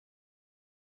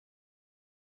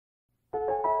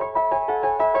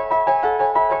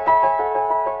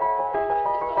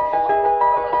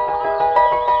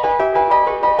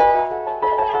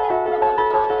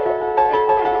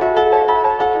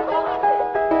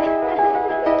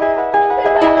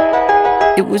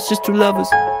It was just two lovers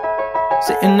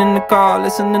sitting in the car,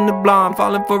 listening to Blonde,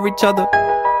 falling for each other.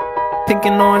 Pink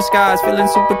and orange skies, feeling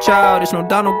super childish. No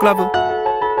Donald Glover.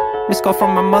 Missed call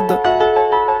from my mother,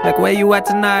 like, where you at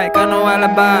tonight? Got no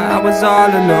alibi. I was all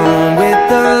alone with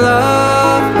the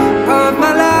love of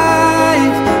my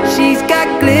life. She's got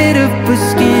glitter for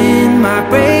skin, my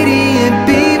radiant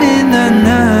beam in the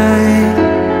night.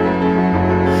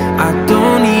 I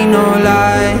don't need no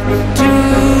light to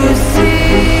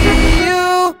see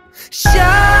you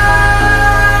shine.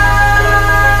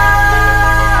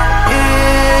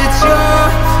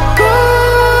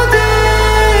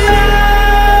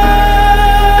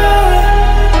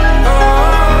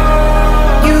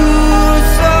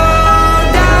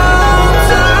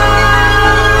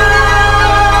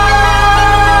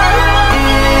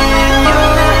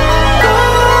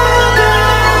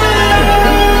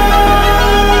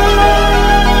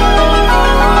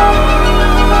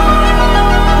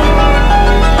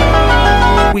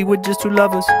 We were just two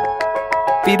lovers,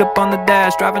 feet up on the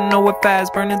dash, driving nowhere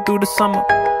fast, burning through the summer.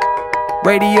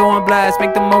 Radio on blast,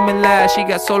 make the moment last. She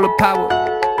got solar power,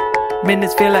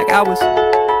 minutes feel like hours.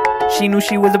 She knew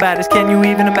she was the baddest. Can you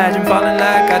even imagine falling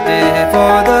like I did?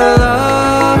 For the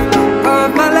love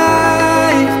of my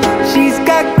life, she's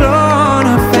got glow on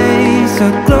her face,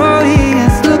 a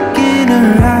glorious look in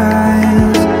her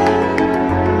eyes,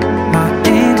 my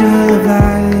angel of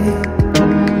light.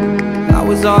 I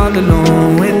was all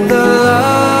alone with the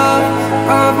love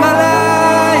of my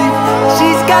life.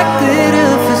 She's got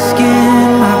glitter for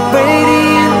skin, my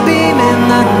radiant beam in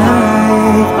the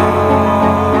night.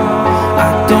 I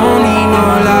don't need no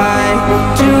light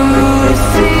to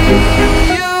see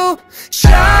you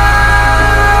shine.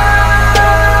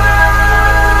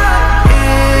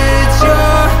 It's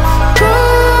your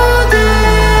golden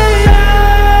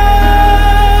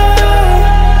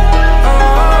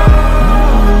hour.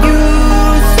 You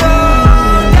slow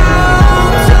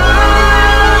down time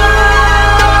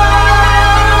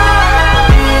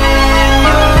in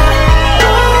your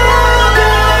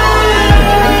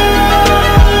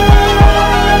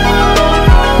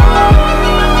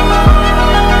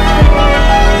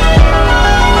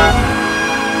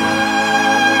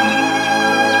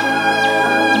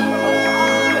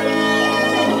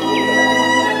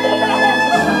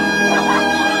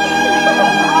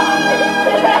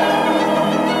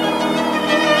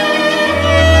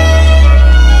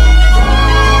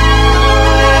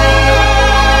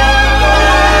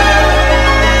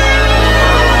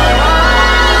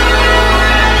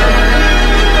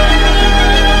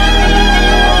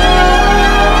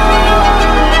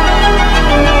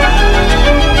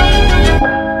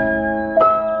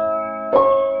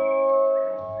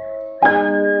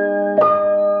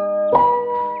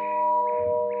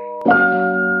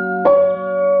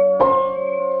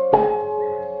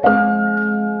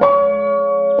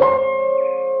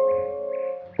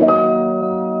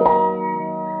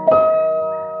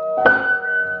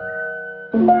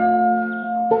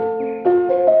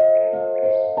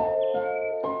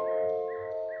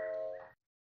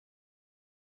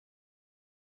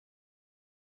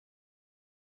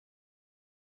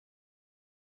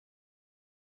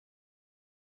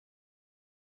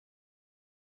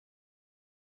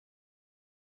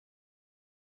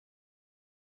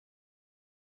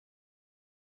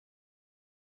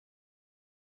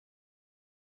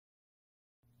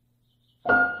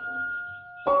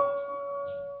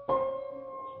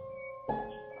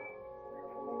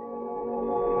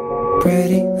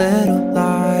pretty little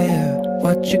liar,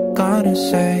 what you gonna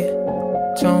say?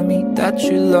 Tell me that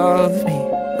you love me,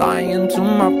 lying to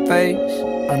my face.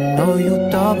 I know you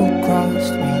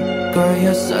double-crossed me, girl,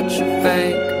 you're such a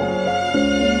fake.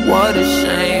 What a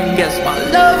shame, guess my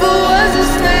lover was a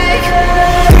snake.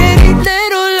 Pretty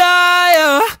little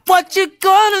liar, what you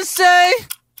gonna say?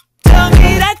 Tell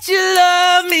me that you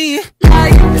love me,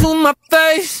 lying to my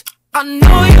face. I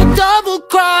know you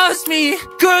double-crossed me,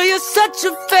 girl, you're such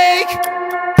a fake.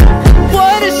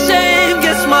 What a shame,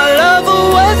 guess my lover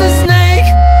was a snake.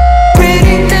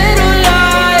 Pretty little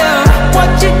liar, what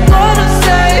you gonna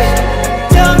say?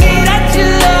 Tell me that you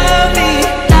love me,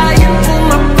 lying to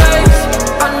my face.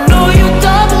 I know you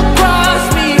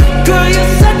double-crossed me, girl,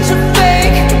 you're such a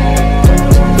fake.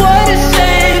 What a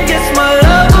shame, guess my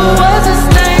lover was a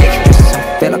snake.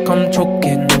 I feel like I'm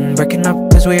choking, breaking up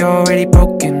cause we already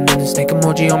broken. Snake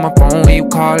emoji on my phone when you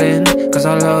calling, cause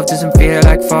our love doesn't feel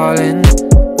like falling.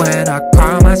 When I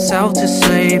cry myself to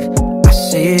sleep, I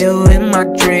see you in my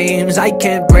dreams. I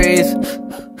can't breathe,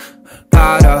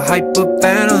 gotta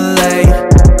hyperventilate.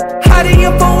 Hiding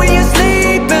your phone when you're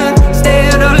sleeping,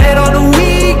 staying up late on the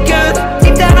weekend.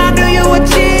 Deep down I knew you were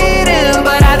cheating,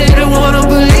 but I didn't wanna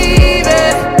believe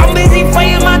it.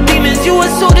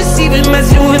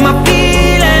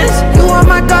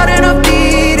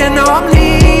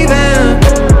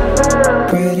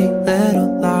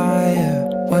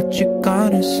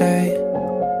 gonna say?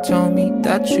 Tell me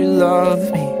that you love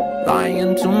me,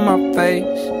 lying to my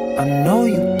face. I know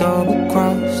you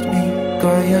double-crossed me,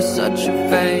 girl, you're such a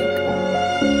fake.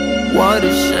 What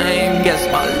a shame, guess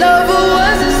my lover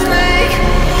was a snake.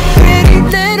 Pretty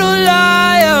little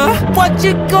liar, what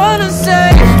you gonna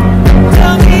say?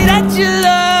 Tell me that you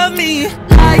love me,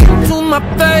 lying to my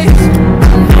face.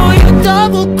 I know you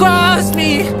double-crossed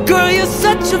me, girl, you're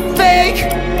such a fake.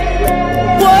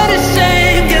 What a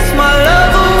shame, guess my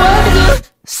lover was a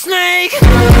snake.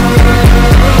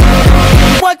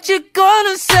 What you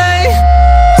gonna say?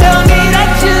 Tell me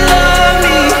that you love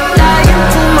me, lying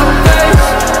to my face.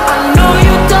 I know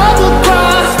you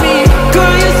double-crossed me,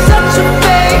 girl, you're such a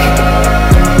fake.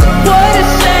 What a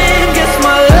shame, guess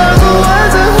my lover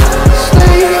was a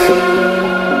snake.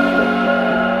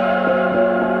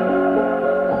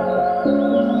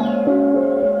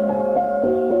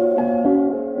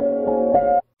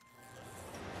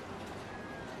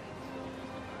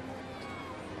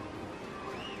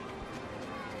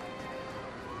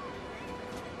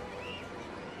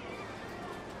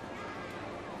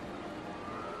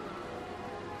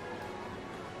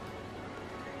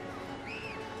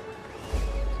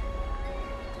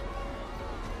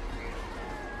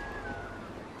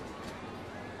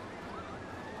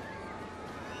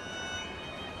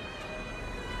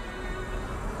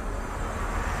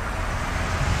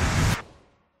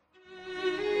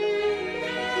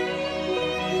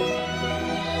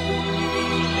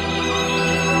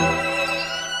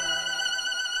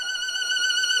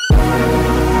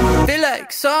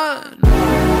 Like sun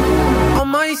on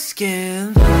my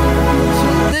skin, so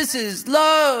this is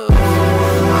love.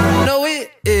 I know it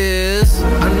is.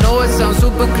 I know it sounds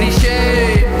super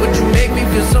cliche, but you make me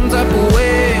feel some type of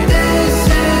way. This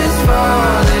is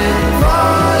falling,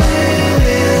 falling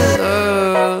in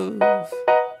love.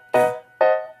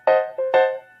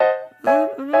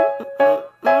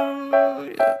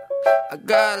 I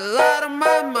got a lot on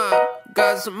my mind,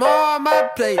 got some more on my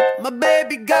plate. My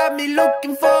baby got me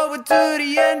looking forward to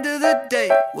the end of the day.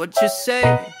 What you say?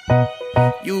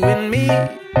 You and me,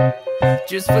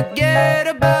 just forget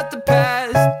about the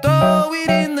past, throw it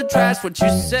in the trash. What you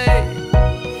say?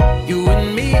 You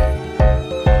and me,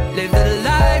 live the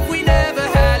life we never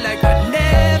had, like we're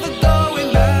never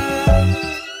going back.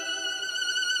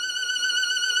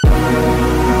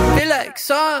 Feel like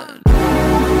sun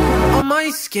on my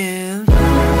skin,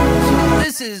 so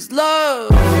this is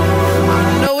love.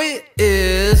 I know it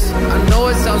is. I know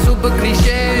it sounds super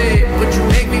cliche, but you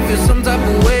make me feel some type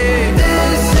of way.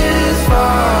 This is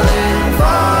falling,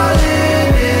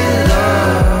 falling in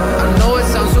love. I know it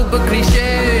sounds super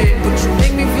cliche, but you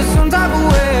make me feel some type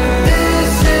of way.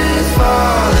 This is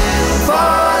falling,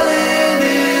 falling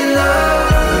in love.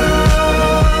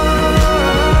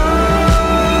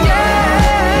 Yeah,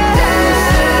 this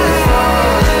is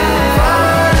falling,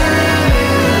 falling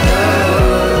in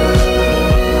love.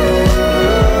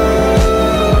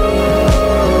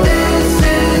 This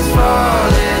is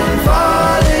falling,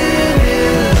 falling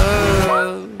in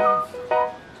love.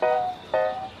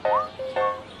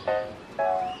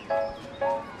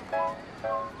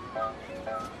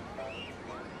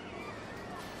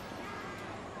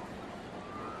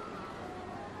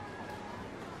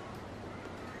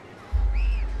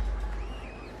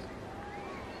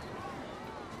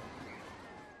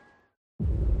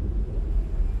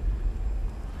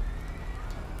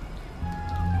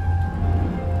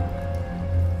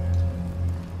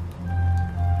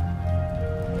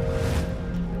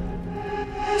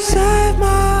 Set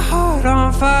my heart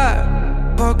on fire,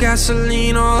 pour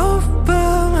gasoline all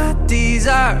over my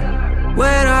desire.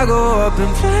 When I go up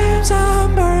in flames,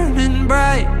 I'm burning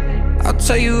bright. I'll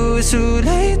tell you it's too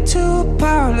late to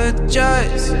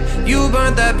apologize. You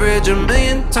burned that bridge a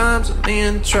million times, a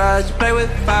million tries. You play with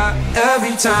fire.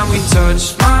 Every time we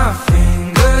touch, my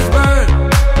fingers burn.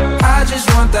 I just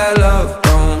want that love,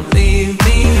 don't leave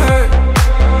me hurt.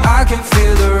 I can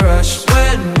feel the rush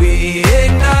when we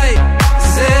ignite.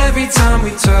 'Cause every time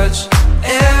we touch,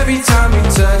 every time we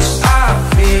touch, I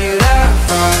feel that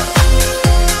fire.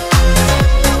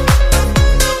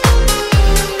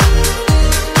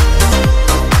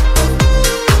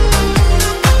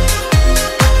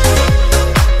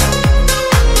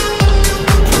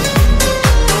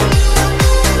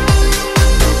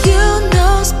 You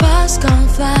know sparks gon'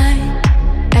 fly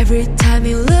every time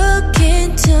you look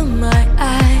into my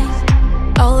eyes.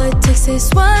 All it takes is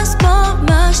one small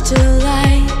match to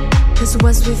light. 'Cause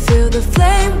once we feel the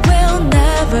flame, we'll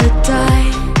never die.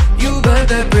 You burned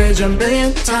that bridge a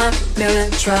million times,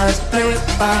 million tries to play with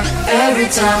fire. Every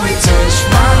time we touch,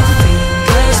 my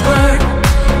fingers burn.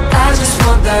 I just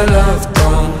want that love,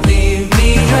 don't leave me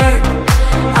hurt.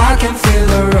 I can feel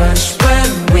the rush when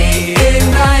we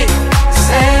ignite. 'Cause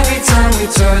every time we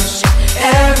touch,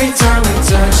 every time we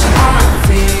touch, I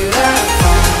feel that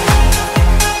fire.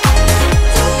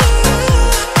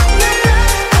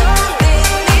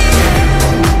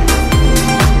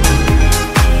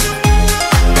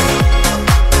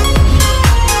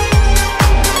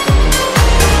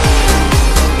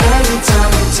 Every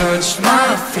time we touch, my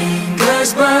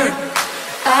fingers burn.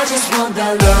 I just want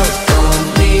that love, don't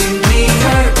leave me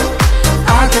hurt.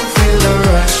 I can feel the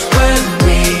rush when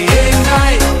we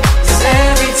ignite. 'Cause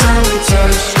every time we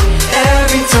touch,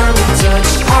 every time we touch,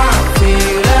 I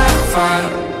feel that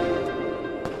fire.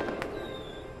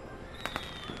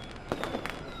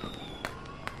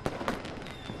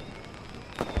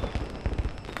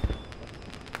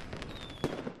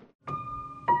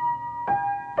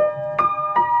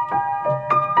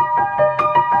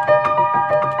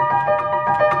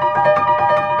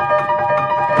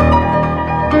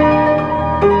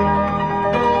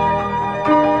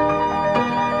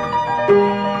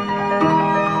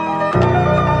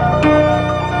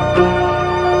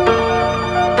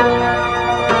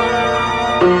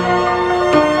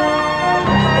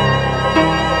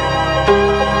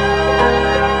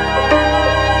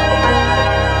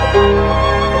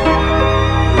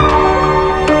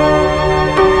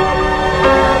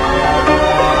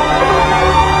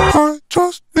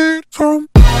 Just need some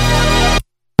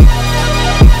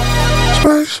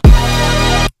space.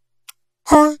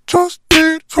 I just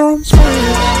need some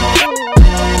space.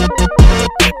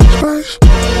 Space.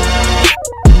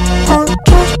 I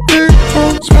just need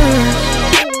some space.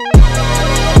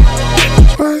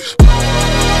 Space.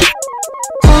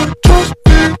 I just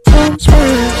need some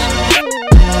space.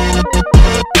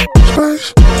 Space.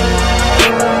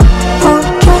 I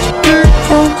just need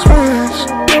some space.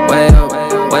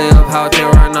 Way up, how it feel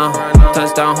right now.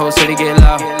 Touchdown, whole city get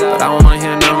loud, but I don't wanna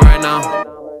hear none right now.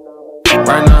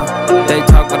 Right now, they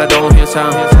talk but I don't hear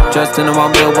sound. Just in the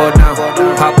one billboard now.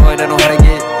 Hot boy, they know how to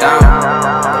get down.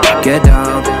 Get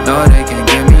down, no they can't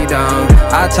get me down.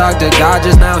 I talked to God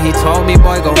just now, he told me,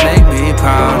 boy, go make me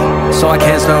proud. So I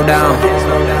can't slow down,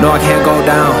 no I can't go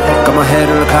down. Got my head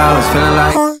in the clouds, feeling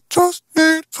like I just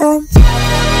need some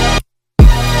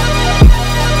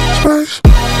space.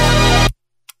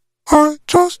 I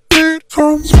just need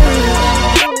some space.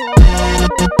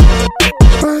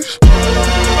 Space.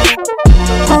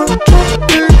 I just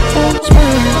need some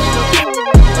space.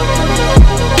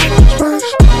 Space.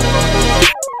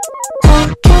 I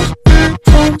just need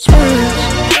some space.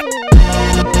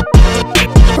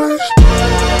 Space.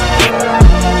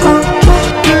 I just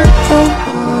need some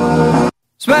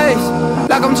space,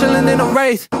 like I'm chilling in a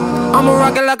wraith. I'ma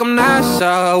rock it like I'm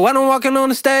NASA when I'm walking on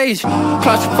the stage.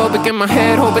 Claustrophobic in my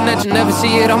head, hoping that you never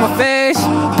see it on my face.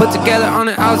 Put together on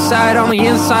the outside, on the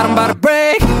inside, I'm about to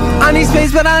break. I need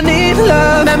space, but I need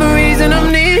love. Memories and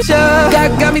amnesia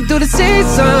God got me through the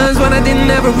seasons when I didn't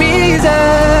have a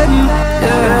reason.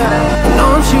 Yeah. I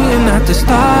know I'm shooting at the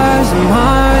stars and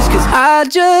Mars, 'cause I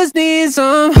just need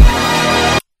some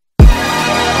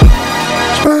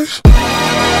space.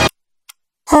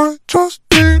 I just